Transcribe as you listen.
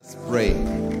pray.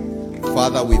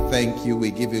 Father, we thank you.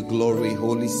 We give you glory.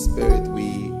 Holy Spirit,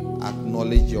 we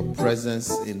acknowledge your presence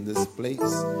in this place.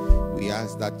 We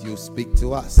ask that you speak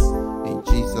to us. In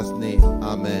Jesus' name,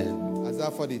 amen.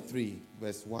 Isaiah 43,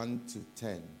 verse 1 to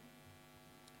 10.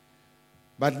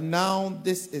 But now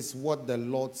this is what the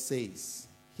Lord says.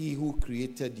 He who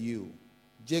created you,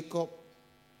 Jacob,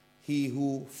 he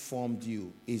who formed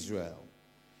you, Israel.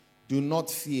 Do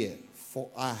not fear, for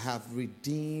I have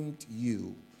redeemed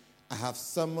you. I have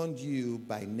summoned you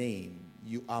by name.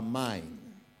 You are mine.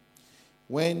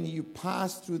 When you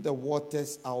pass through the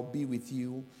waters, I'll be with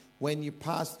you. When you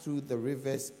pass through the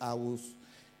rivers,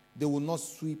 they will not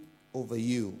sweep over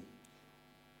you.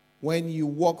 When you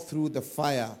walk through the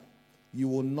fire, you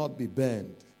will not be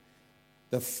burned.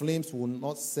 The flames will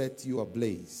not set you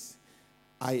ablaze.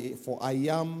 For I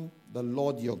am the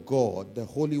Lord your God, the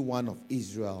Holy One of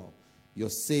Israel, your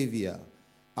Savior.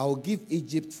 I will give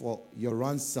Egypt for your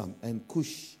ransom, and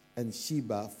Cush and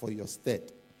Sheba for your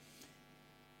stead.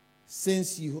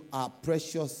 Since you are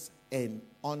precious and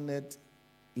honored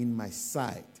in my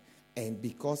sight, and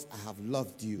because I have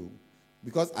loved you,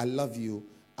 because I love you,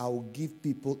 I will give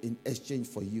people in exchange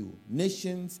for you,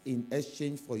 nations in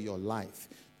exchange for your life.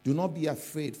 Do not be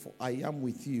afraid, for I am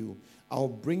with you. I will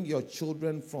bring your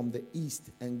children from the east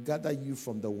and gather you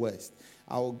from the west.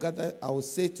 I will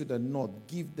say to the north,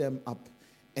 give them up,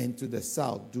 and to the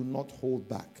south, do not hold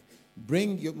back.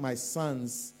 Bring my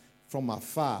sons from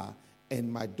afar and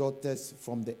my daughters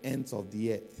from the ends of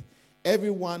the earth.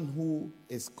 Everyone who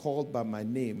is called by my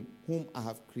name, whom I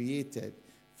have created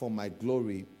for my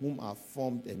glory, whom I have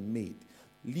formed and made.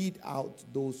 Lead out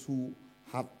those who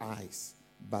have eyes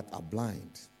but are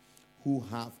blind, who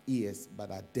have ears but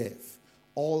are deaf.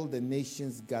 All the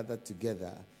nations gather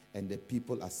together and the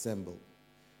people assemble.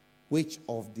 Which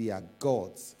of their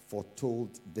gods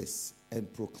foretold this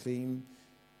and proclaimed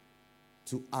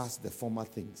to us the former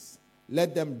things?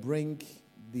 Let them bring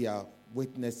their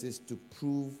witnesses to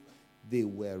prove they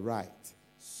were right,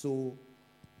 so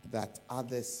that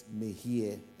others may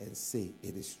hear and say,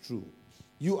 it is true.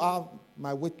 You are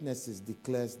my witnesses,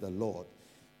 declares the Lord,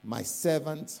 my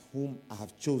servants whom I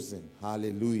have chosen.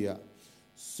 Hallelujah.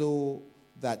 So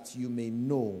that you may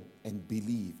know and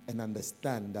believe and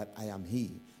understand that I am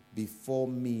he. Before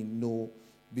me no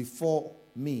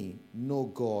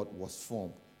God was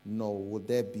formed, nor will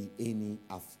there be any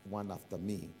one after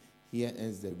me. Here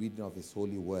ends the reading of his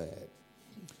holy word.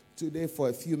 Today, for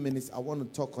a few minutes, I want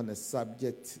to talk on a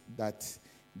subject that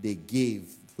they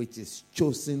gave, which is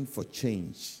chosen for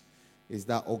change. Is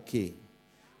that okay?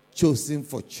 Chosen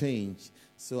for change.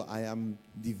 So I am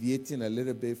deviating a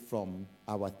little bit from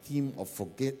our theme of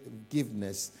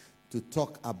forgiveness to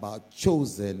talk about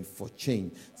chosen for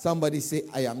change. Somebody say,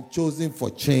 I am chosen for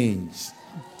change.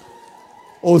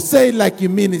 Or say it like you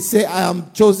mean it. Say, I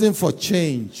am chosen for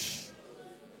change.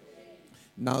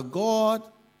 Now, God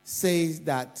says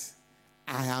that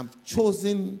I have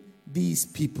chosen these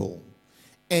people.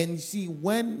 And see,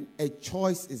 when a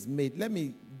choice is made, let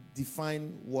me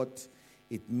define what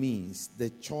it means. The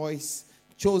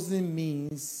chosen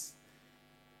means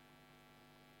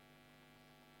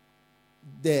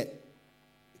the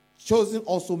chosen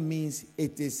also means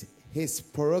it is his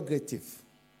prerogative.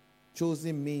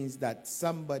 Chosen means that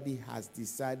somebody has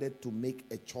decided to make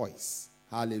a choice.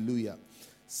 Hallelujah.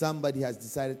 Somebody has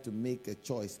decided to make a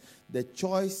choice. The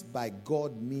choice by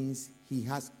God means he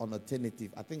has an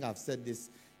alternative. I think I've said this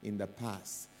in the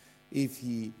past. If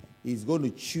he is going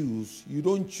to choose, you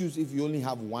don't choose if you only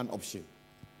have one option.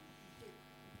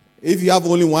 If you have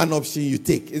only one option, you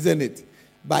take, isn't it?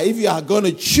 But if you are going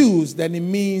to choose, then it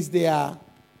means there are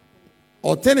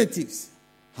alternatives.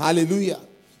 Hallelujah.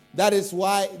 That is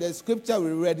why the scripture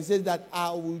we read, it says that I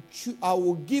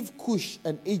will give Cush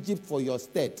and Egypt for your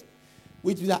stead.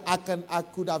 Which means that I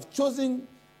could have chosen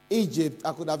Egypt,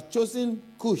 I could have chosen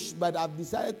Cush, but I've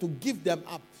decided to give them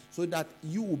up so that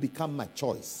you will become my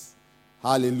choice.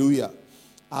 Hallelujah.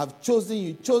 I've chosen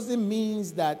you. Chosen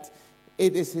means that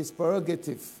it is his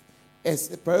prerogative. A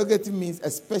prerogative means a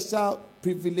special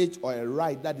privilege or a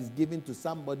right that is given to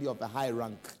somebody of a high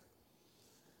rank.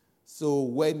 So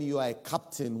when you are a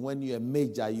captain, when you're a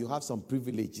major, you have some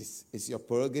privileges. It's your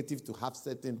prerogative to have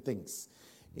certain things.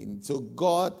 And so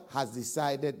God has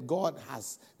decided, God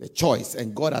has the choice,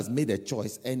 and God has made a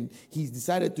choice, and he's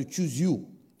decided to choose you.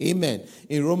 Amen.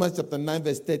 In Romans chapter 9,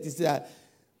 verse 30, it says,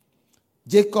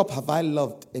 Jacob have I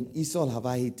loved, and Esau have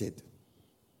I hated.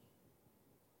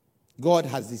 God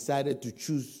has decided to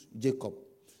choose Jacob.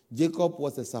 Jacob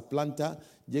was a supplanter.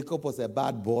 Jacob was a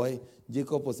bad boy.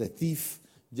 Jacob was a thief.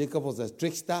 Jacob was a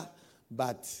trickster.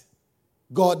 But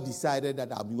God decided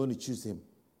that I'm going to choose him.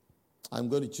 I'm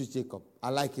going to choose Jacob. I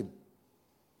like him.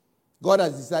 God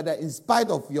has decided, in spite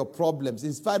of your problems,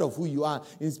 in spite of who you are,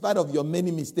 in spite of your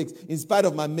many mistakes, in spite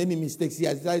of my many mistakes, he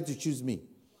has decided to choose me.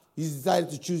 He's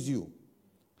decided to choose you.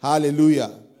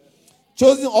 Hallelujah.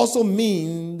 Chosen also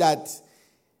means that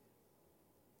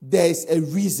there is a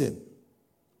reason.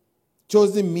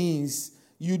 Chosen means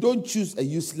you don't choose a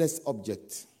useless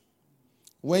object.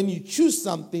 When you choose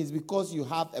something, it's because you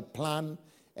have a plan,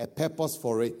 a purpose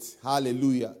for it.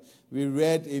 Hallelujah. We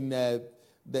read in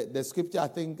the scripture, I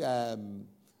think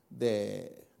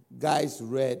the guys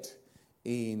read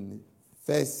in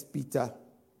 1 Peter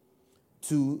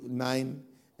 2, 9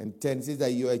 and 10. It says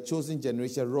that you are a chosen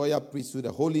generation, royal priesthood,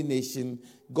 a holy nation,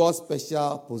 God's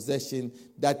special possession,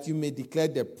 that you may declare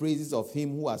the praises of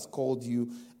him who has called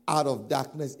you out of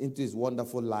darkness into his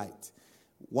wonderful light.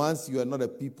 Once you are not a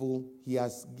people, he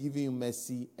has given you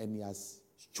mercy and he has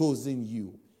chosen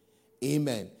you.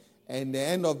 Amen. And the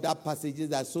end of that passage is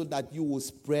that so that you will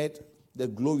spread the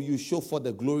glory, you show for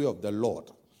the glory of the Lord.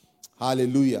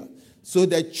 Hallelujah. So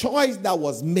the choice that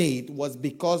was made was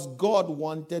because God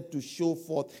wanted to show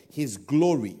forth his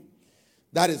glory.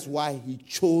 That is why he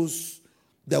chose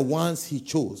the ones he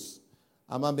chose.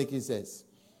 Am I making sense?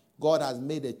 God has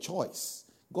made a choice.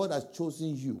 God has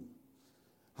chosen you.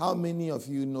 How many of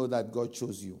you know that God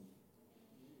chose you?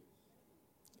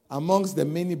 Amongst the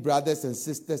many brothers and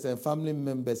sisters and family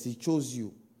members, he chose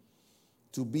you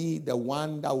to be the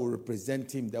one that will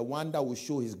represent him, the one that will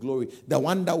show his glory, the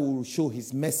one that will show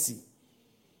his mercy.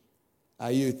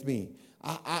 Are you with me?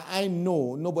 I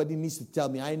know, nobody needs to tell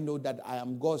me, I know that I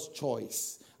am God's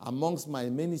choice. Amongst my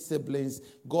many siblings,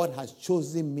 God has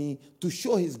chosen me to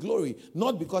show his glory.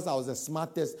 Not because I was the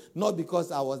smartest, not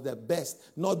because I was the best,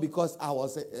 not because I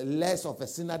was less of a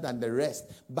sinner than the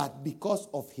rest, but because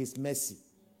of his mercy.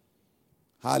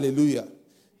 Hallelujah.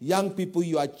 Young people,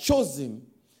 you are chosen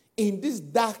in this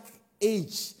dark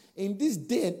age, in this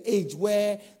day and age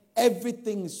where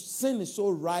everything, sin is so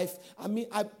rife. I mean,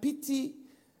 I pity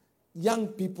young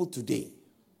people today.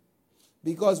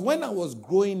 Because when I was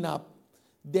growing up,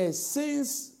 the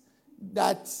sins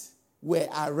that were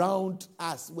around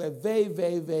us were very,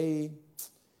 very, very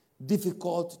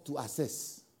difficult to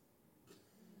assess.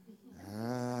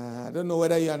 I don't know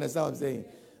whether you understand what I'm saying.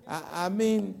 I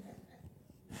mean,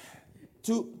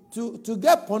 to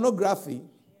get pornography,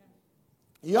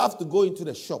 you have to go into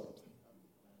the shop.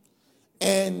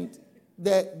 And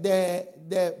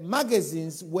the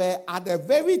magazines were at the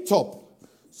very top.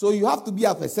 So you have to be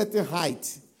of a certain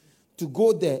height to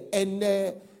go there.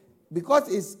 And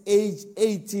because it's age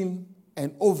 18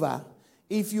 and over,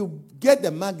 if you get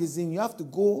the magazine, you have to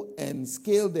go and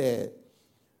scale the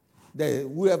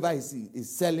whoever is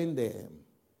selling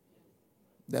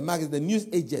the magazine, the news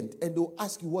agent, and they'll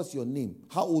ask you, what's your name?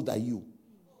 How old are you?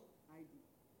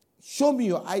 Show me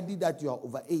your ID that you are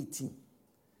over 18.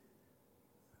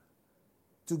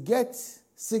 To get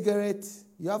cigarettes,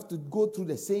 you have to go through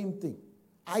the same thing.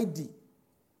 ID.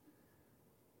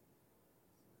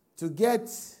 To get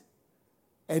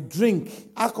a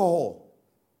drink, alcohol,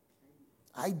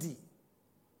 ID.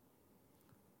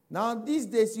 Now, these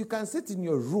days, you can sit in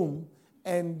your room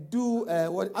and do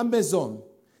Amazon,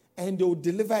 and they will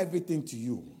deliver everything to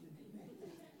you.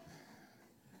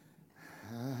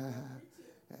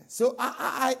 So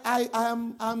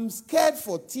I'm scared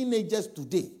for teenagers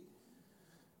today,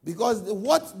 because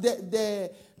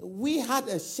we had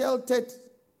a sheltered.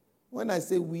 When I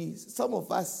say we, some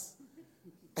of us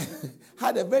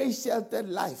had a very sheltered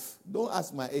life. Don't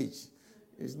ask my age.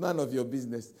 It's none of your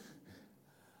business.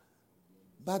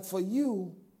 But for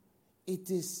you, it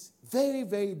is very,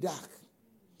 very dark.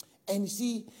 And you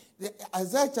see,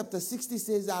 Isaiah chapter 60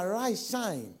 says, arise,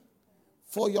 shine,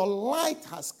 for your light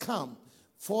has come,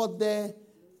 for the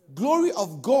glory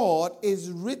of God is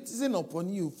risen upon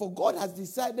you. For God has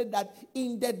decided that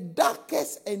in the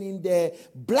darkest and in the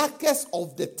blackest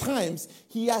of the times,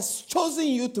 he has chosen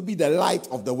you to be the light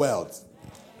of the world.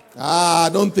 I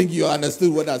don't think you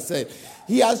understood what I said.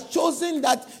 He has chosen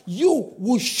that you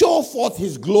will show forth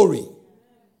his glory.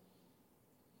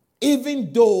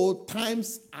 Even though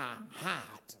times are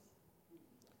hard.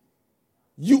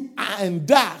 You are in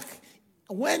dark.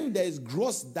 When there is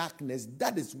gross darkness,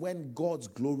 that is when God's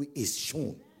glory is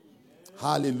shown.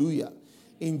 Hallelujah.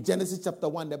 In Genesis chapter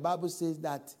 1, the Bible says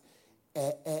that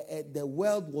the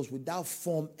world was without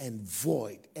form and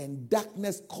void, and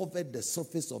darkness covered the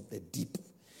surface of the deep.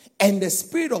 And the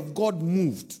Spirit of God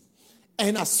moved.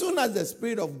 And as soon as the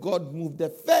Spirit of God moved, the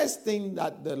first thing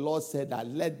that the Lord said, that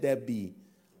let there be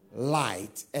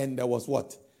light. And there was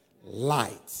what?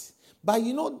 Light. But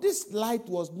you know, this light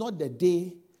was not the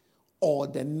day or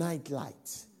the night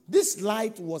light. This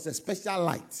light was a special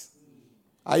light.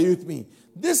 Are you with me?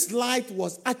 This light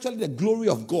was actually the glory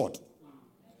of God.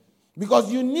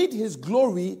 Because you need his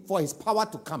glory for his power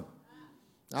to come.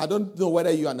 I don't know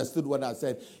whether you understood what I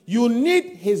said. You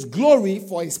need his glory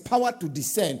for his power to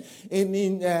descend.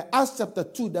 In Acts chapter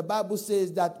 2, the Bible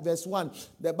says that, verse 1,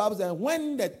 the Bible says,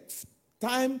 when the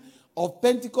time of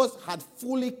Pentecost had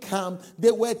fully come,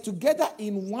 they were together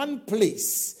in one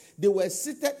place. They were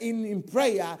seated in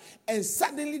prayer, and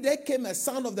suddenly there came a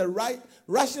sound of the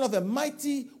rushing of a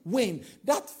mighty wind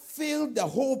that filled the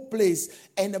whole place.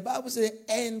 And the Bible says,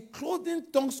 and clothing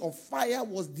tongues of fire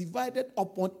was divided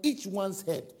upon each one's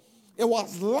head. It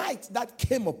was light that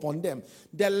came upon them.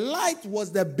 The light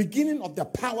was the beginning of the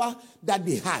power that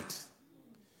they had.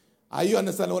 Are you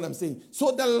understanding what I'm saying?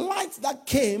 So the light that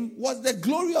came was the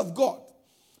glory of God.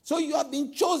 So you have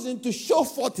been chosen to show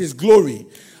forth his glory.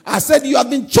 I said you have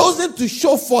been chosen to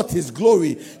show forth his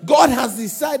glory. God has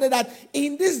decided that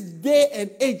in this day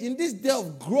and age, in this day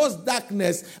of gross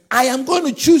darkness, I am going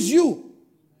to choose you.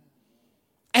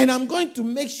 And I'm going to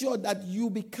make sure that you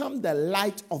become the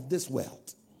light of this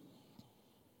world.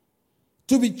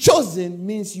 To be chosen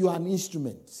means you are an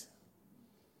instrument.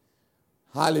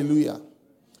 Hallelujah.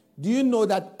 Do you know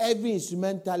that every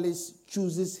instrumentalist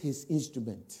chooses his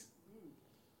instrument?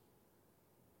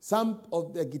 Some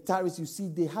of the guitarists, you see,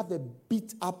 they have a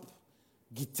beat-up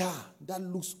guitar that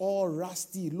looks all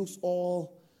rusty, looks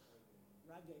all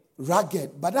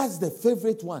rugged. But that's the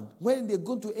favorite one. When they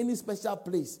go to any special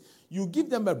place, you give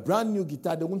them a brand new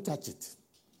guitar, they won't touch it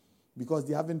because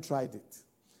they haven't tried it.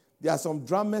 There are some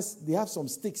drummers, they have some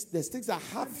sticks. The sticks are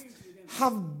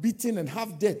half beaten and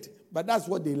half dead, but that's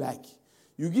what they like.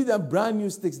 You give them brand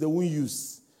new sticks, they won't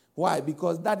use. Why?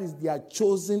 Because that is their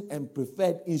chosen and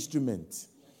preferred instrument.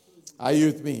 Are you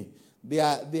with me? They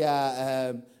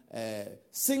are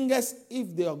singers.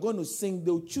 If they are going to sing,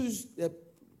 they'll choose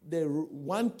the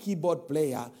one keyboard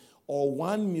player or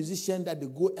one musician that they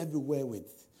go everywhere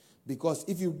with. Because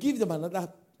if you give them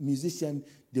another musician,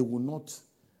 they will not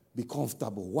be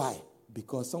comfortable. Why?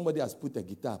 Because somebody has put the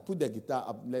guitar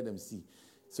up, let them see.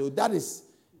 So that is,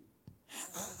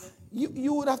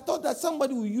 you would have thought that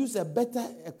somebody will use a better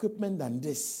equipment than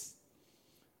this.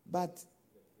 But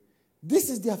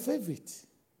this is their favorite.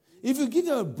 If you give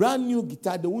them a brand new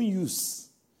guitar, they won't use.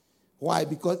 Why?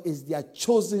 Because it's their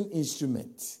chosen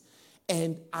instrument.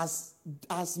 And as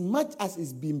much as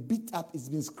it's been beat up, it's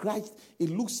been scratched, it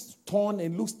looks torn,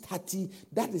 it looks tatty,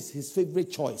 that is his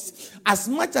favorite choice. As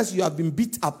much as you have been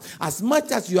beat up, as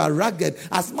much as you are rugged,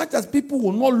 as much as people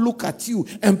will not look at you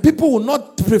and people will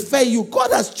not prefer you,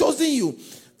 God has chosen you.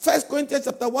 1 Corinthians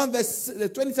chapter 1 verse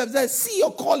 27 says, see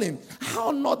your calling. How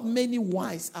not many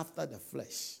wise after the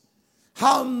flesh?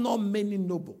 How not many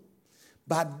noble?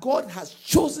 But God has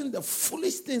chosen the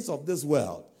foolish things of this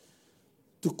world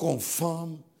to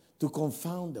confound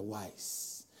the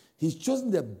wise. He's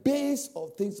chosen the base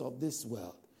of things of this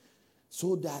world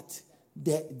so that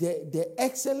the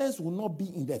excellence will not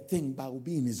be in the thing, but will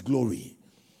be in his glory.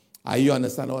 Are you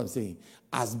understand what I'm saying?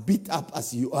 As beat up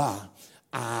as you are,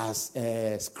 as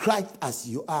scratched as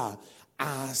you are,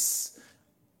 as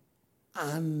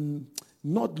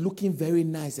not looking very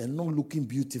nice and not looking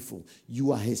beautiful,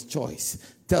 you are his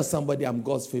choice. Tell somebody, I'm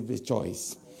God's favorite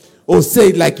choice. Or say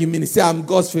it like you mean it. Say, I'm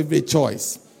God's favorite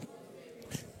choice.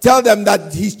 Tell them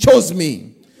that he chose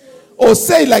me. Or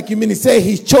say it like you mean it. Say,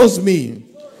 he chose me.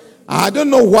 I don't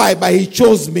know why, but he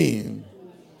chose me.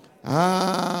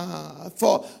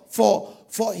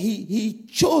 For he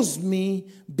chose me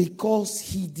because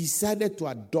he decided to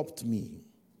adopt me.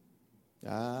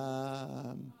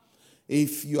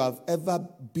 If you have ever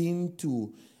been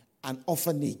to an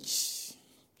orphanage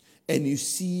and you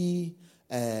see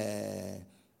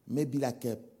maybe like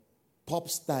a pop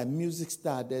star, music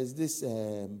star, there's this,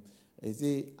 is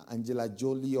it Angela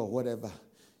Jolie or whatever?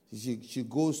 She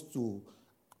goes to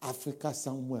Africa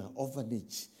somewhere,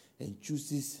 orphanage, and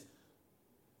chooses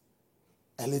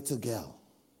a little girl.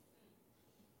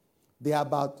 There are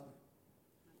about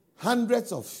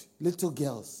hundreds of little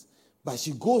girls, but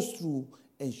she goes through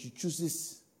and she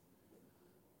chooses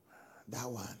that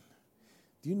one.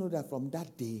 Do you know that from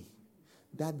that day,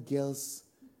 that girl's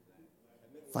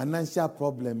financial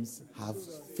problems have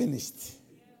finished?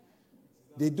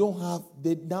 They don't have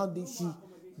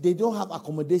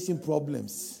accommodation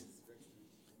problems.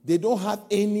 They don't have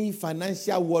any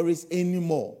financial worries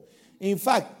anymore. In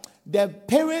fact, the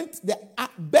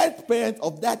birth parent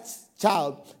of that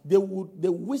child, they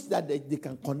wish that they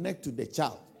can connect to the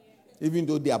child, even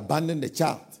though they abandon the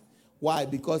child. Why?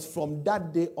 Because from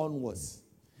that day onwards,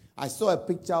 I saw a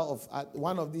picture of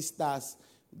one of these stars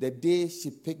the day she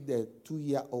picked the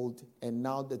 2-year-old, and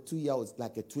now the 2-year-old is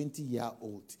like a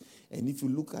 20-year-old. And if you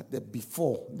look at the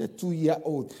before, the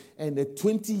 2-year-old and the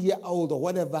 20-year-old or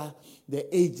whatever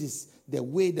the age is, the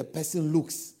way the person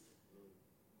looks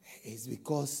is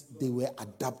because they were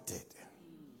adopted.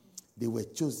 They were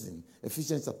chosen.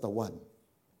 Ephesians chapter 1.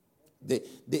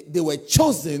 They were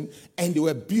chosen and they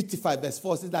were beautified. Verse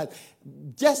 4 says that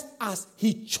just as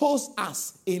he chose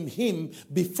us in him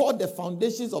before the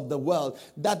foundations of the world,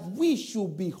 that we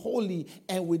should be holy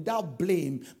and without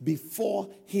blame before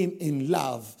him in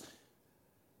love,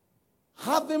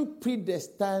 having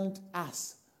predestined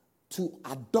us to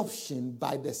adoption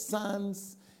by the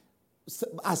sons,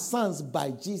 as sons by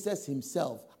Jesus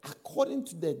himself, according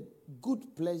to the good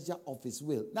pleasure of his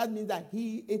will. That means that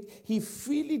he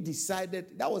freely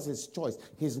decided, that was his choice,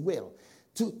 his will,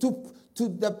 to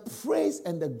the praise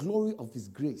and the glory of his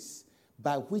grace,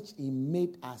 by which he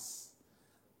made us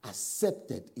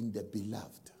accepted in the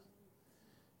beloved.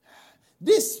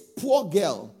 This poor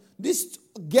girl, this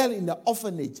girl in the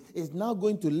orphanage is now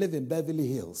going to live in Beverly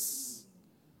Hills.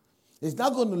 He's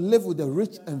not going to live with the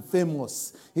rich and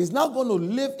famous. He's not going to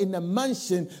live in a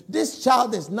mansion. This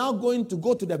child is now going to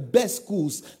go to the best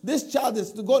schools. This child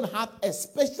is going to have a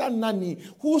special nanny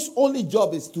whose only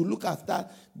job is to look after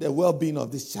the well-being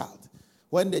of this child.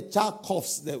 When the child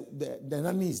coughs, the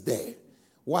nanny is there.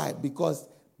 Why? Because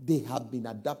they have been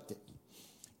adopted.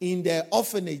 In the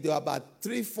orphanage, there are about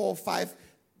 300, 400,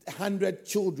 500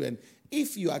 children.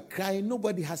 If you are crying,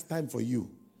 nobody has time for you.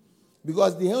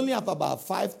 Because they only have about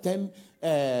 5, 10,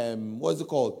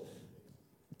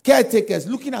 caretakers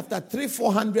looking after 300,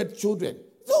 400 children.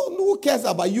 So who cares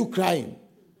about you crying?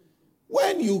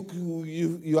 When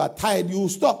you are tired, you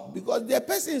stop because the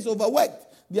person is overworked.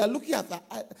 They are looking after,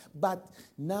 but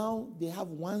now they have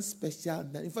one special,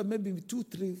 in fact, maybe 2,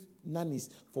 3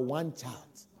 nannies for one child.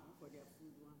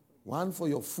 One for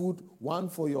your food, one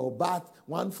for your bath,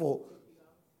 one for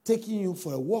taking you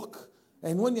for a walk.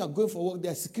 And when you are going for work,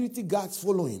 there are security guards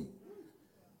following.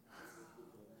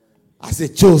 As a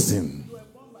chosen.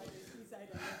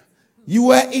 You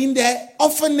were in the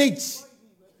orphanage.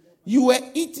 You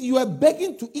were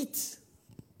begging to eat.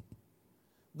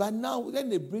 But now, when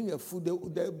they bring your food,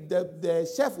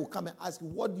 the chef will come and ask you,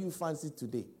 what do you fancy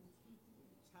today?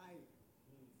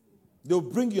 They'll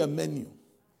bring you a menu.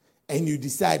 And you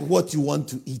decide what you want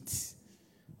to eat.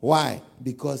 Why?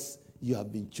 Because you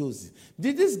have been chosen.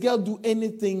 Did this girl do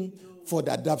anything for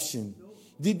the adoption?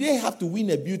 Did they have to win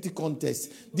a beauty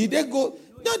contest? Did they go?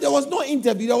 No, there was no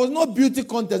interview. There was no beauty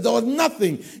contest. There was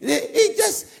nothing.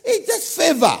 It just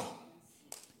favor.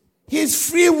 His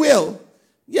free will.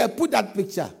 Yeah, put that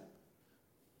picture.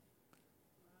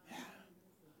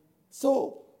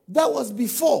 So that was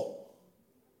before.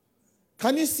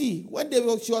 Can you see? When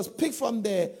she was picked from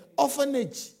the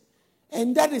orphanage.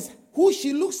 And that is who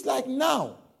she looks like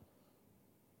now.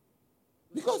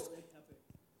 Because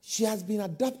she has been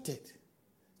adopted.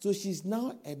 So she's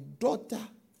now a daughter.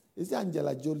 Is it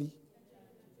Angela Jolie?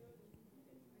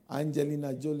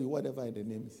 Angelina Jolie, whatever the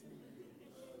name is.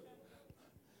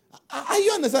 Are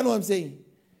you understand what I'm saying?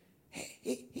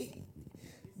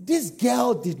 This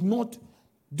girl did not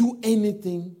do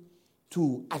anything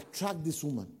to attract this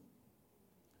woman.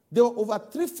 There were over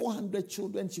 300-400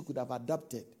 children she could have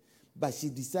adopted. But she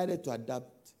decided to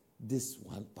adopt this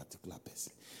one particular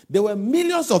person. There were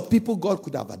millions of people God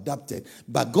could have adopted,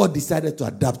 but God decided to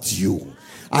adopt you.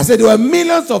 I said there were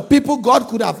millions of people God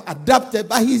could have adopted,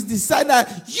 but He's decided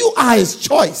you are His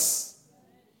choice.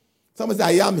 Someone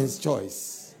say, I am His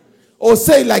choice. Or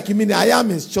say like you mean, I am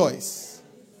His choice.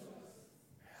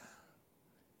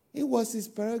 It was His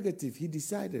prerogative. He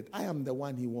decided, I am the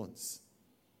one He wants.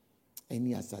 And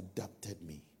He has adopted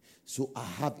me. So I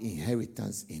have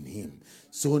inheritance in Him.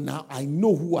 So now I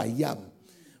know who I am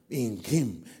in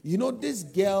Him. You know, this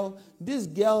girl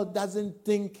doesn't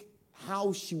think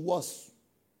how she was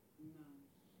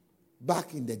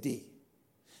back in the day.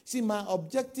 See, my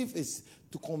objective is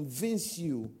to convince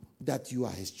you that you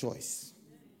are His choice.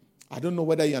 I don't know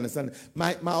whether you understand.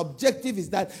 My objective is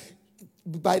that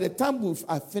by the time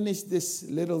I finish this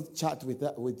little chat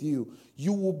with you,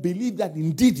 you will believe that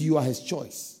indeed you are His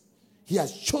choice. He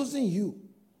has chosen you.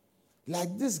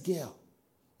 Like this girl,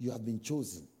 you have been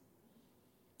chosen.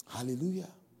 Hallelujah.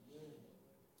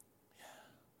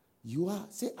 You are,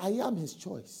 say, I am His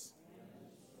choice.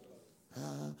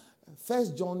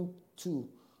 1 John 2,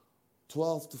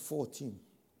 12 to 14.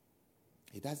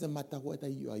 It doesn't matter whether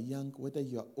you are young, whether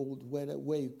you are old,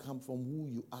 where you come from, who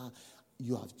you are,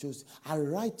 you have chosen. I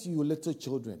write to you, little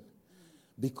children,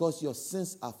 because your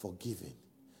sins are forgiven.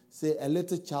 Say, a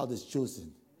little child is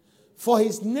chosen For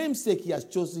his name's sake, he has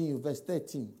chosen you. Verse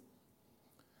 13.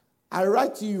 I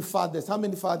write to you, fathers. How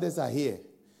many fathers are here?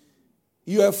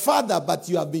 You are a father, but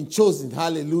you have been chosen.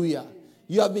 Hallelujah.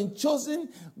 You have been chosen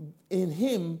in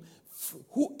him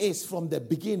who is from the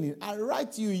beginning. I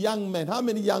write to you, young men. How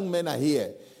many young men are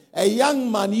here? A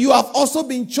young man, you have also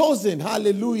been chosen.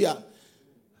 Hallelujah.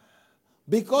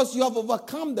 Because you have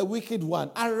overcome the wicked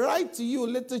one. I write to you,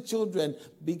 little children,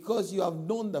 because you have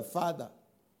known the Father.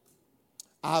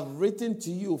 I have written to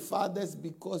you, fathers,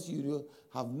 because you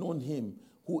have known him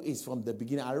who is from the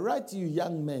beginning. I write to you,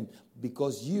 young men,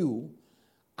 because you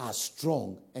are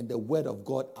strong and the word of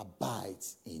God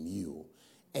abides in you.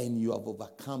 And you have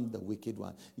overcome the wicked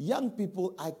one. Young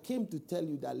people, I came to tell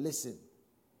you that, listen,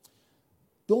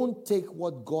 don't take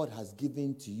what God has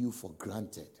given to you for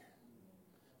granted.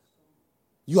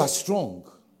 You are strong.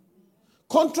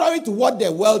 Contrary to what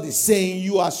the world is saying,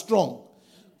 you are strong.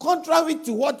 Contrary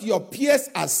to what your peers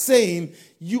are saying,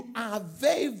 you are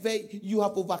you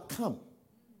have overcome.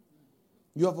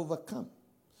 You have overcome.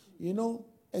 You know,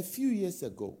 a few years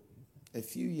ago,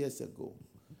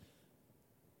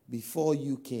 before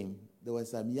you came, there were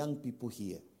some young people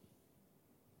here.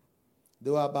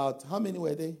 There were about, how many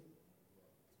were they?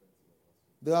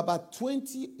 There were about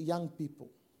 20 young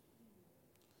people.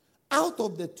 Out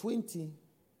of the 20,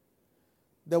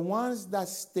 the ones that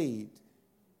stayed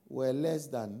were less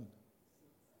than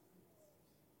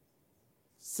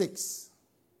 6.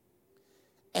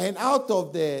 And out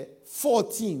of the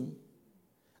 14,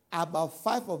 about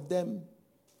 5 of them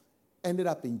ended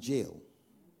up in jail.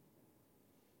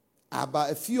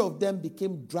 About a few of them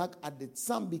became drug addicts.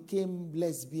 Some became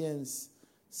lesbians.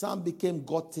 Some became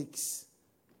gothics.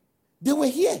 They were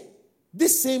here.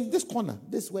 This corner.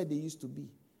 This is where they used to be.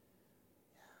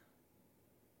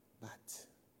 But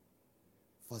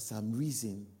for some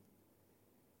reason,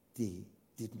 they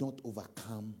did not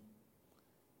overcome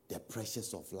the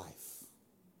pressures of life.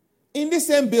 In this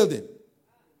same building,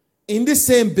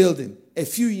 a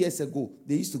few years ago,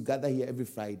 they used to gather here every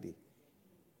Friday.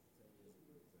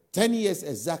 10 years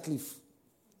exactly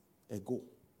ago.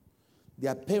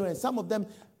 Their parents, some of them,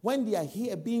 when they are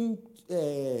here being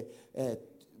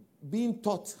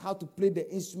taught how to play the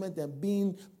instrument and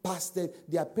being pastored,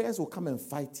 their parents will come and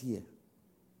fight here.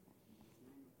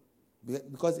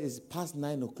 Because it's past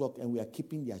 9 o'clock and we are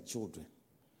keeping their children.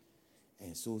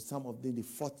 And so some of them, they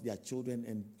fought their children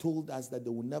and told us that they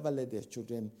will never let their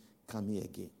children come here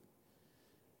again.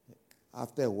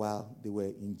 After a while, they were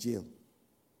in jail.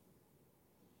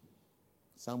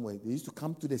 Somewhere, they used to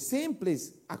come to the same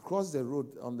place across the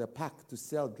road on the park to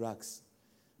sell drugs.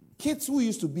 Kids who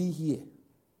used to be here,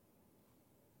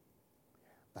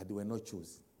 but they were not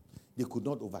chosen. They could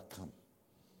not overcome.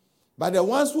 But the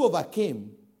ones who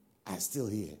overcame are still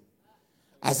here.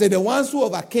 I said the ones who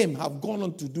overcame have gone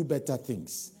on to do better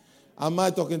things. Am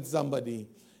I talking to somebody?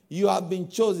 You have been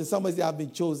chosen. Somebody say, I have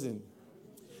been chosen.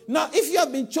 Now, if you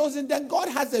have been chosen, then God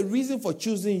has a reason for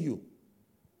choosing you.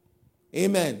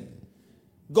 Amen.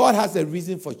 God has a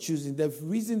reason for choosing. The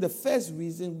first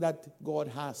reason that God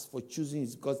has for choosing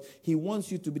is because he wants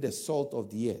you to be the salt of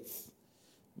the earth.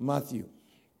 Matthew.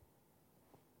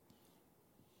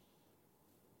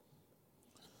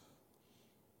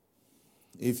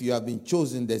 If you have been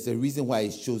chosen, there's a reason why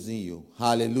he's choosing you.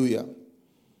 Hallelujah.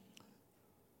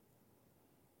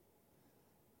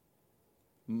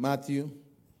 Matthew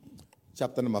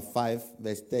chapter number 5,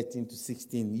 verse 13 to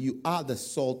 16. You are the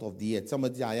salt of the earth.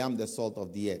 Somebody say, I am the salt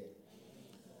of the earth.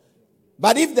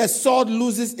 But if the salt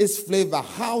loses its flavor,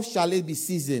 how shall it be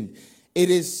seasoned? It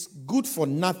is good for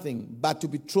nothing but to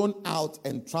be thrown out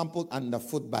and trampled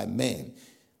underfoot by men.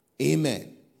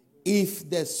 Amen. If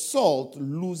the salt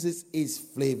loses its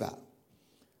flavor.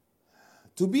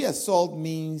 To be a salt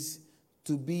means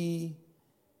to be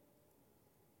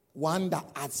one that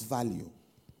adds value.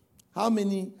 How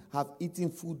many have eaten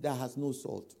food that has no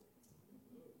salt?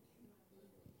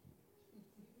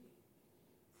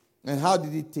 And how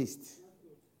did it taste?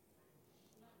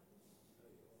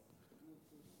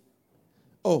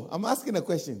 Oh, I'm asking a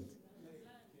question.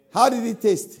 How did it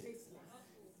taste?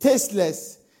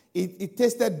 Tasteless. It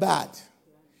tasted bad.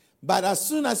 But as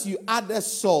soon as you added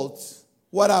salt,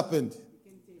 what happened?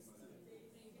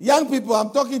 Young people, I'm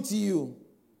talking to you.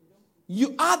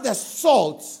 You add the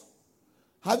salt.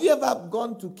 Have you ever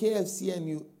gone to KFC and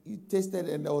you tasted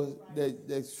and there was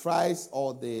the fries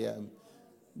or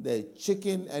the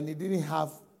chicken and it didn't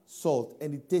have salt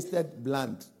and it tasted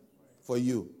bland for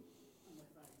you?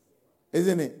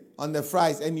 Isn't it? On the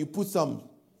fries and you put some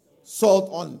salt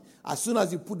on. As soon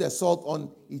as you put the salt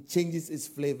on, it changes its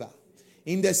flavor.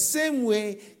 In the same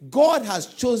way, God has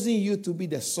chosen you to be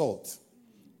the salt,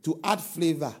 to add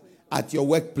flavor at your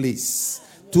workplace,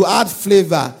 to add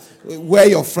flavor where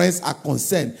your friends are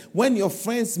concerned. When your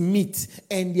friends meet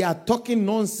and they are talking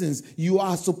nonsense, you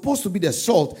are supposed to be the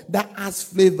salt that adds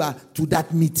flavor to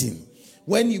that meeting.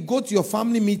 When you go to your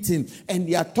family meeting and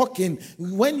they are talking,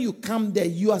 when you come there,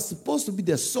 you are supposed to be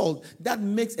the salt that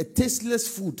makes a tasteless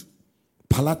food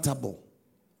palatable.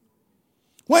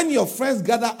 When your friends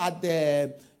gather at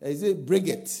the, is it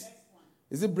Brigade?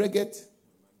 Is it Brigade?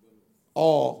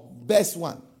 Or Best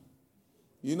One?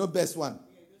 You know Best One?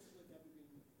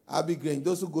 Abigail.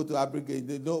 Those who go to Abigail,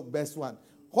 they know Best One.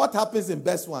 What happens in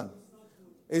Best One?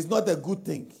 It's not a good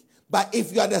thing. But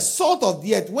if you are the salt of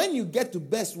the earth, when you get to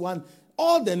Best One,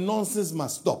 all the nonsense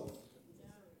must stop.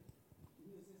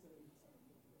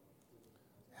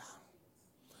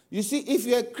 You see, if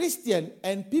you're a Christian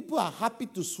and people are happy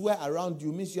to swear around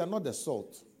you, means you are not the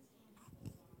salt.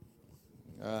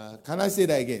 Can I say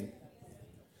that again?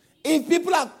 If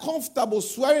people are comfortable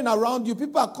swearing around you,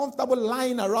 people are comfortable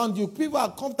lying around you, people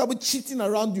are comfortable cheating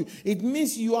around you, it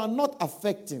means you are not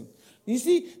affecting. You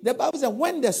see, the Bible says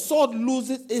when the salt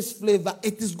loses its flavor,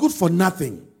 it is good for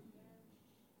nothing.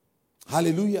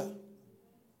 Hallelujah.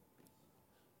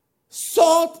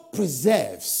 Salt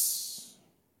preserves.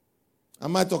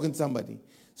 Am I talking to somebody?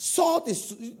 Salt is,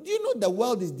 do you know the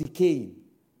world is decaying?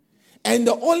 And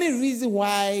the only reason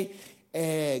why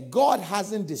God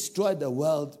hasn't destroyed the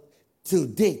world till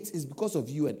date is because of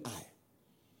you and I.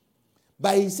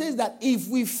 But he says that if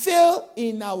we fail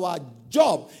in our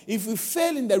job, if we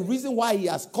fail in the reason why he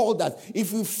has called us,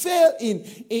 if we fail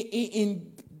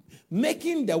in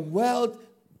making the world,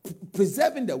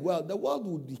 preserving the world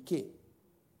will decay.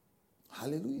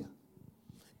 Hallelujah.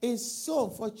 It's so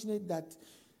unfortunate that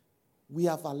we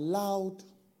have allowed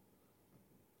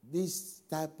this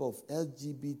type of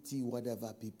LGBT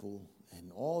whatever people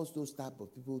and all those type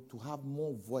of people to have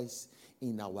more voice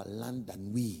in our land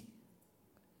than we.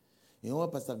 You know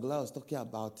what Pastor Gloria was talking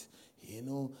about,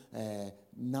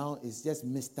 now it's just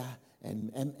Mr.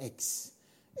 and MX.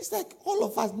 It's like all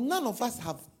of us, none of us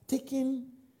have taken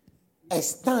a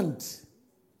stand.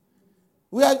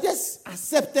 We have just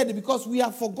accepted it because we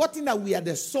have forgotten that we are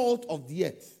the salt of the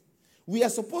earth. We are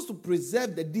supposed to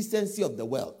preserve the decency of the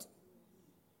world.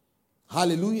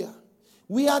 Hallelujah.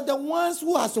 We are the ones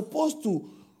who are supposed to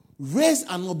raise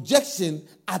an objection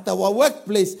at our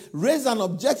workplace, raise an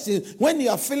objection when you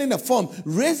are filling a form,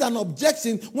 raise an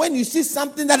objection when you see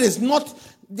something that is not,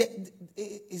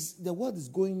 the world is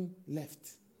going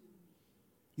left.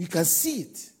 You can see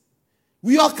it.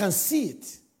 We all can see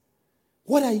it.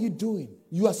 What are you doing?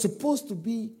 You are supposed to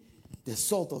be the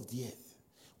salt of the earth.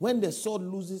 When the salt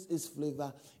loses its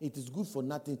flavor, it is good for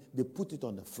nothing. They put it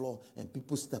on the floor and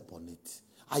people step on it.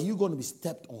 Are you going to be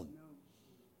stepped on?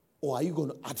 Or are you going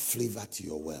to add flavor to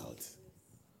your world?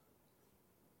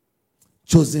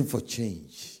 Chosen for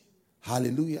change.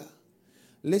 Hallelujah.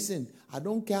 Listen, I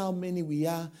don't care how many we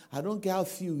are. I don't care how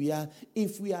few we are.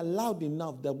 If we are loud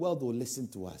enough, the world will listen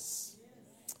to us.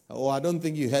 Oh, I don't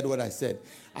think you heard what I said.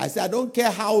 I said, I don't care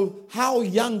how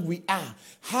young we are,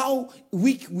 how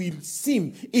weak we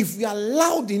seem. If we are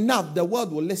loud enough, the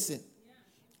world will listen.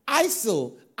 IS,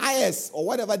 or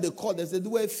whatever they call it,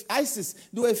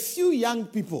 there were a few young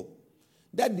people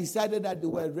that decided that they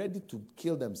were ready to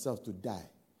kill themselves, to die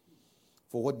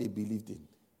for what they believed in.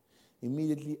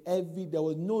 Immediately, there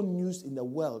was no news in the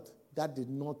world that did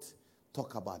not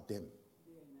talk about them.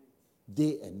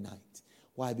 Day and night.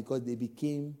 Why? Because they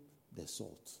became the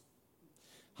salt.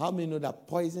 How many know that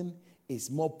poison is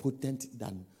more potent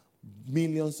than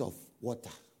millions of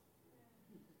water?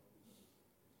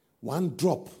 One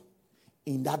drop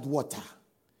in that water,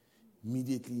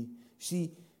 immediately.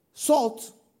 See,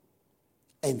 salt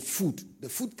and food. The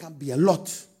food can be a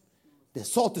lot. The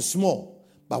salt is small.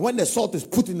 But when the salt is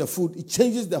put in the food, it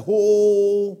changes the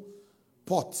whole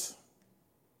pot.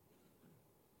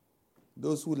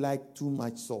 Those who like too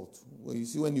much salt. Well, you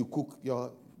see, when you cook,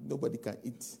 nobody can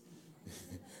eat.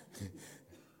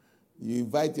 You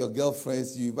invite your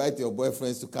girlfriends, you invite your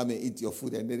boyfriends to come and eat your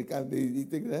food, and they come, they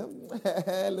think,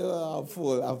 hello, I'm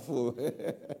full. I'll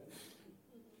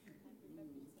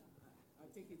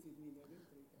take it with me.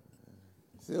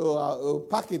 So I'll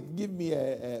pack it, give me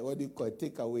what do you call it,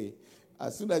 takeaway.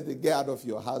 As soon as they get out of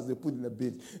your house, they put in a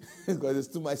bin because there's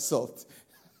too much salt.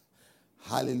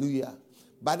 Hallelujah.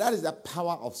 But that is the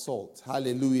power of salt.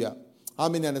 Hallelujah. How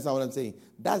many understand what I'm saying?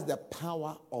 That's the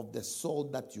power of the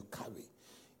salt that you carry.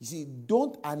 You see,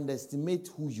 don't underestimate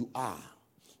who you are.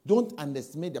 Don't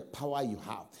underestimate the power you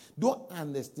have. Don't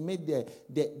underestimate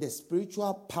the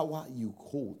spiritual power you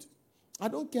hold. I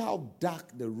don't care how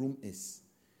dark the room is.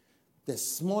 The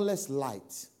smallest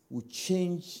light will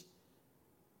change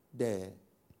the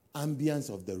ambience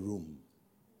of the room.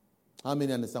 How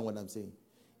many understand what I'm saying?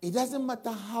 It doesn't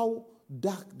matter how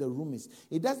dark the room is.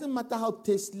 It doesn't matter how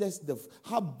tasteless,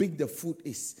 how big the food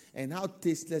is and how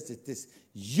tasteless it is.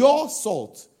 Your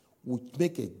salt will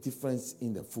make a difference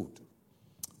in the food.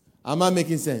 Am I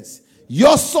making sense?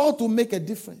 Your salt will make a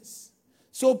difference.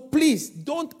 So please,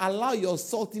 don't allow your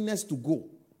saltiness to go.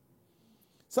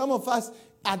 Some of us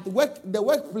at the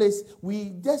workplace,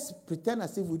 we just pretend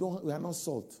as if we are not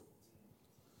salt.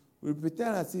 We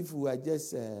pretend as if we are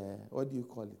just, what do you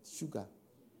call it? Sugar.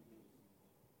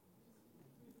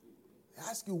 They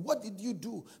ask you, what did you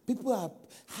do? People are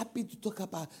happy to talk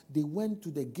about, they went to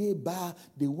the gay bar,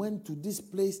 they went to this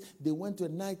place, they went to a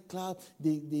nightclub,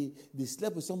 they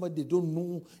slept with somebody they don't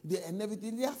know, and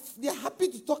everything. They are happy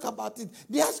to talk about it.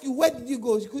 They ask you, where did you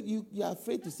go? You are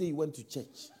afraid to say you went to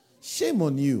church. Shame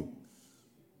on you.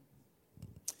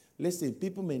 Listen,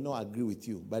 people may not agree with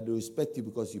you, but they respect you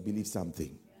because you believe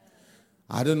something.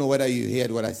 I don't know whether you heard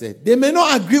what I said. They may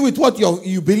not agree with what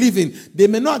you believe in. They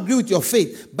may not agree with your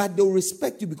faith, but they'll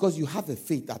respect you because you have a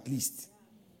faith at least.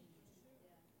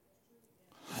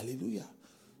 Hallelujah.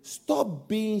 Stop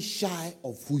being shy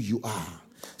of who you are.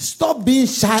 Stop being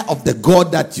shy of the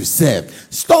God that you serve.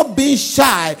 Stop being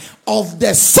shy of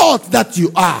the salt that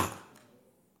you are.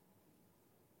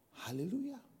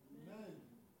 Hallelujah.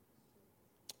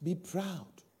 Be proud.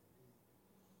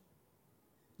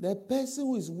 The person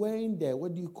who is wearing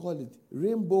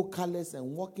rainbow colors and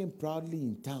walking proudly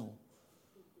in town,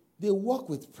 they walk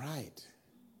with pride.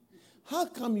 How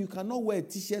come you cannot wear a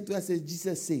t-shirt that says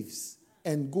Jesus saves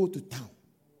and go to town?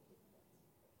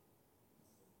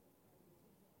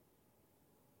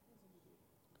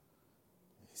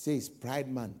 It says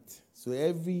Pride Month. So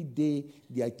every day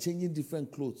they are changing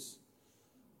different clothes.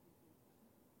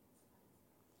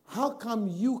 How come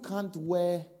you can't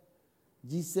wear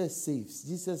Jesus saves,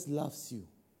 Jesus loves you?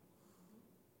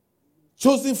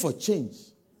 Chosen for change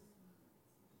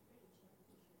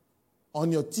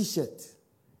on your t-shirt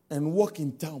and walk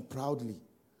in town proudly.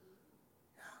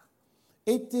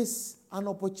 It is an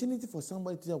opportunity for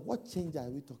somebody to say, what change are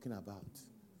we talking about?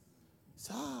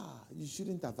 You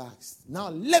shouldn't have asked. Now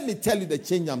let me tell you the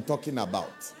change I'm talking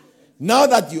about. Now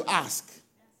that you ask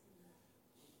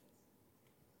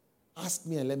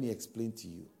me and let me explain to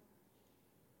you.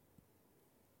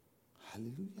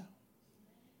 Hallelujah.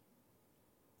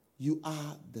 You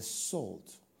are the salt.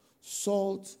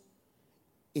 Salt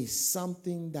is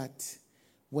something that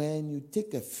when you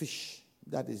take a fish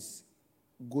that is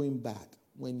going bad,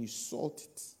 when you salt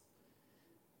it,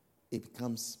 it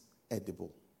becomes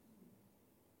edible.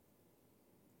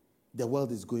 The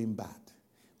world is going bad.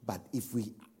 But if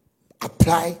we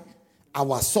apply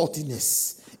our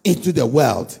saltiness into the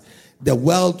world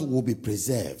will be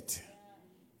preserved.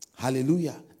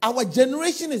 Hallelujah. Our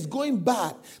generation is going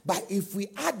bad, but if we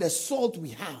add the salt we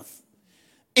have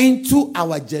into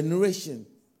our generation,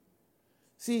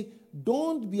 see,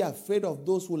 don't be afraid of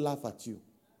those who laugh at you.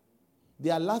 They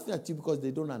are laughing at you because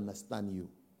they don't understand you.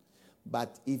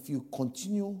 But if you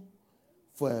continue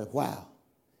for a while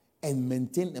and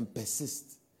maintain and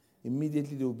persist,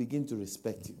 immediately they will begin to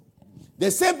respect you.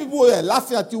 The same people who are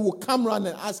laughing at you will come around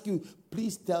and ask you,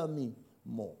 please tell me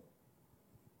more.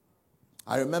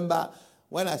 I remember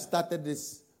when I started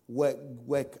this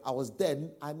work, I was there.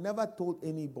 I never told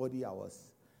anybody I was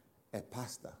a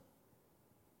pastor.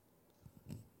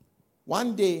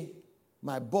 One day,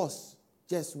 my boss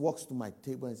just walks to my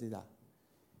table and says,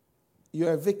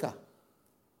 you're a vicar.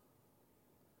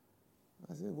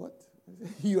 I said, what? I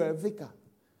said, you're a vicar.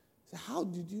 I said, how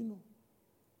did you know?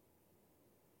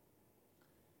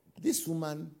 This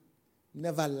woman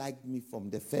never liked me from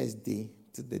the first day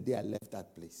to the day I left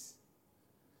that place.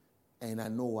 And I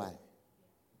know why.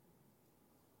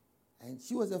 And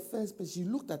she was the first person. She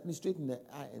looked at me straight in the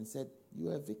eye and said,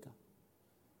 you're a vicar.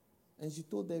 And she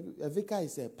told them, a vicar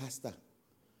is a pastor.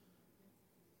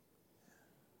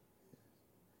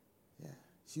 Yeah.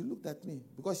 She looked at me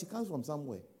because she comes from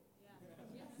somewhere.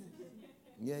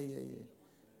 Yeah.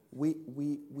 We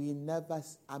never,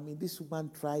 this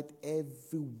woman tried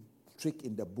every trick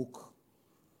in the book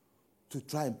to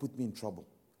try and put me in trouble.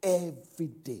 Every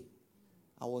day.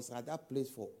 I was at that place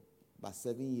for about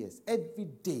 7 years. Every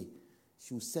day,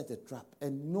 she would set a trap.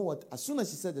 And you know what? As soon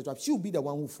as she set the trap, she will be the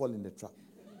one who fall in the trap.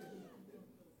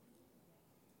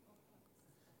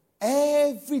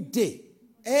 Every day.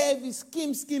 Every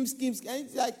scheme. And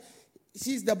it's like,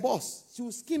 she's the boss. She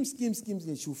will scheme,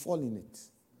 and she will fall in it.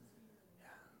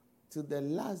 Till the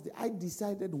last day, I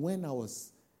decided when I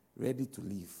was ready to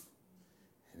leave.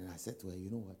 And I said to her,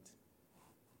 you know what?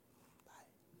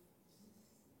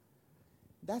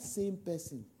 That same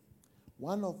person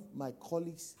One of my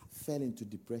colleagues fell into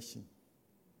depression.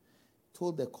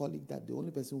 Told the colleague that the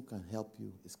only person who can help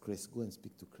you is Chris. Go and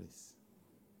speak to Chris.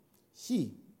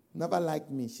 She never liked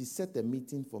me. She set a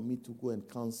meeting for me to go and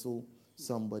counsel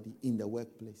somebody in the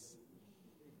workplace.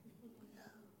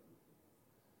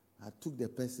 I took the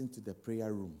person to the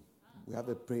prayer room. We have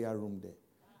a prayer room there.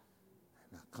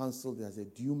 And I counseled her. I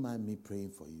said, do you mind me praying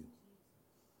for you?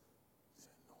 She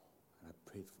said, no. And I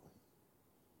prayed for him.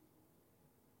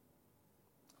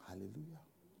 Hallelujah.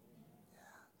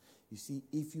 You see,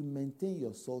 if you maintain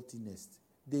your saltiness,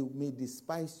 they may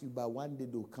despise you, but one day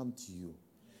they'll come to you.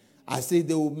 I say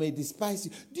may despise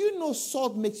you. Do you know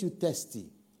salt makes you thirsty?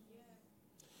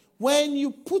 When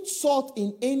you put salt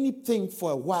in anything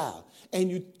for a while and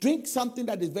you drink something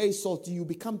that is very salty, you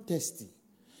become thirsty.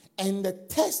 And the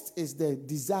thirst is the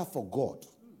desire for God.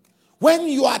 When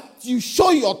you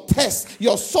show your thirst,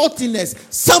 your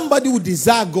saltiness, somebody will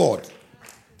desire God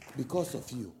because of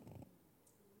you.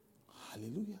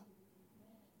 Hallelujah.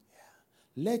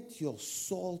 Let your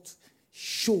salt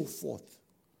show forth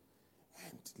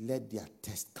and let their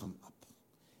thirst come up.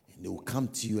 And they will come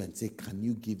to you and say, can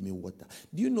you give me water?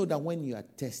 Do you know that when you are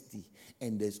thirsty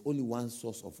and there's only one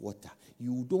source of water,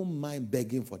 you don't mind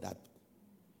begging for that?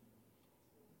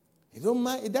 You don't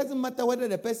mind. It doesn't matter whether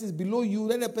the person is below you,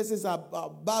 whether the person is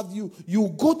above you. You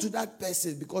go to that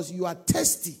person because you are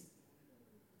thirsty.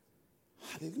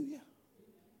 Hallelujah.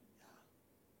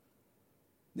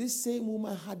 This same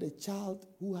woman had a child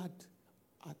who had,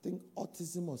 I think,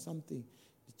 autism or something.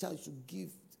 The child should give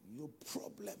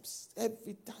problems.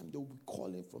 Every time they will be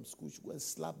calling from school, she go and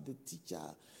slap the teacher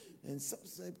and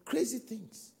some crazy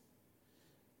things.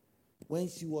 When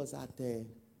she was at the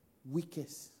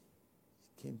weakest,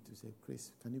 she came to say,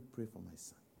 Chris, can you pray for my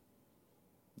son?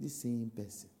 This same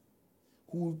person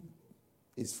who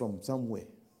is from somewhere.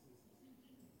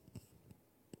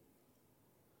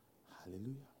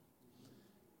 Hallelujah.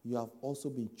 You have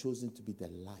also been chosen to be the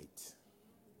light.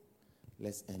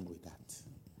 Let's end with that.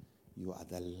 You are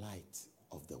the light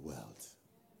of the world.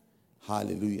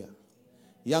 Hallelujah.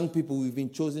 Young people, we've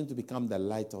been chosen to become the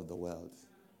light of the world.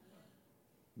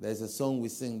 There's a song we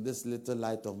sing, this little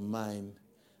light of mine,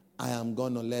 I am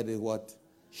going to let it what?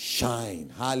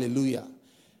 Shine. Hallelujah.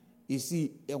 You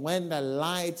see, when the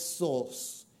light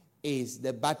source is,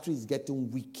 the battery is getting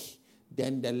weak,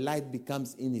 then the light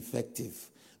becomes ineffective.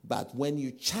 But when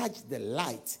you charge the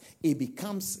light, it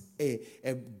becomes a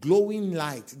glowing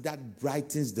light that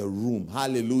brightens the room.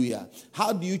 Hallelujah.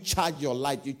 How do you charge your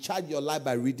light? You charge your light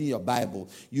by reading your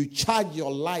Bible. You charge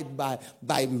your light by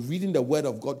reading the Word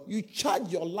of God. You charge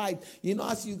your light,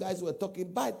 as you guys were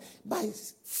talking, by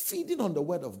feeding on the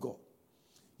Word of God.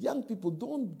 Young people,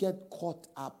 don't get caught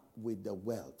up with the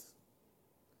world.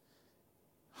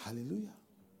 Hallelujah.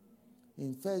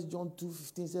 In 1 John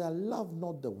 2:15, it says, I love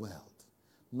not the world,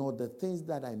 nor the things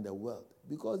that are in the world.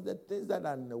 Because the things that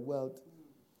are in the world,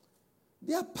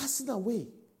 they are passing away.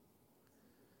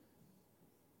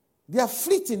 They are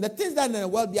fleeting. The things that are in the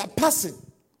world, they are passing.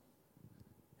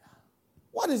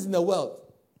 What is in the world?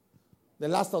 The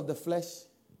lust of the flesh,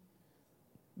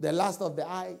 the lust of the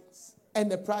eyes,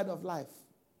 and the pride of life.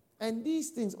 And these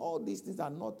things, all these things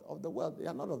are not of the world. They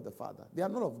are not of the Father. They are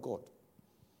not of God.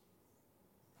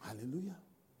 Hallelujah.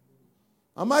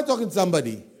 Am I talking to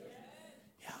somebody?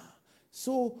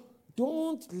 So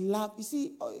don't laugh. You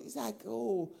see, it's like,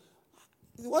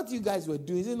 what you guys were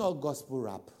doing, is it not gospel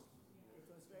rap?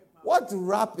 What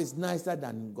rap is nicer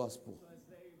than gospel?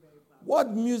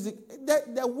 What music?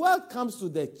 The world comes to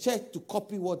the church to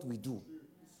copy what we do.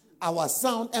 Our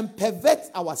sound, and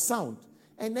pervert our sound.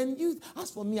 And then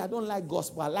as for me, I don't like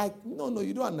gospel. No,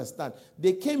 you don't understand.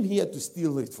 They came here to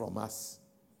steal it from us.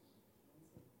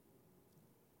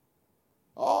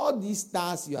 All these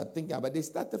stars you are thinking about, they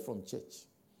started from church.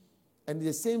 And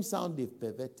the same sound they've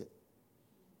perverted.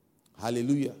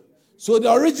 Hallelujah. So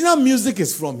the original music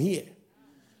is from here.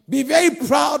 Be very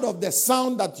proud of the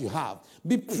sound that you have.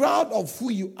 Be proud of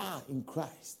who you are in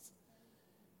Christ.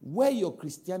 Wear your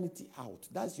Christianity out.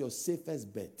 That's your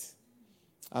safest bet.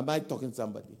 Am I talking to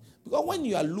somebody? Because when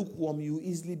you are lukewarm, you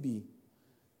easily be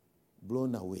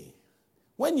blown away.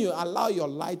 When you allow your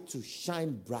light to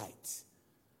shine bright,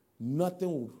 nothing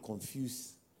will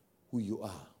confuse who you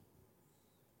are.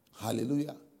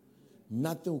 Hallelujah.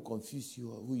 Nothing will confuse you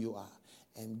who you are.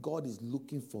 And God is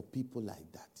looking for people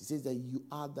like that. He says that you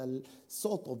are the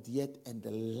salt of the earth and the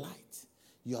light.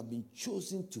 You have been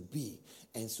chosen to be.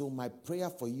 And so my prayer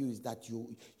for you is that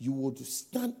you would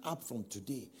stand up from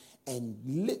today and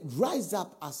rise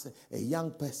up as a young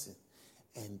person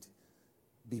and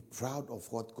be proud of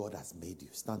what God has made you.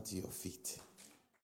 Stand to your feet.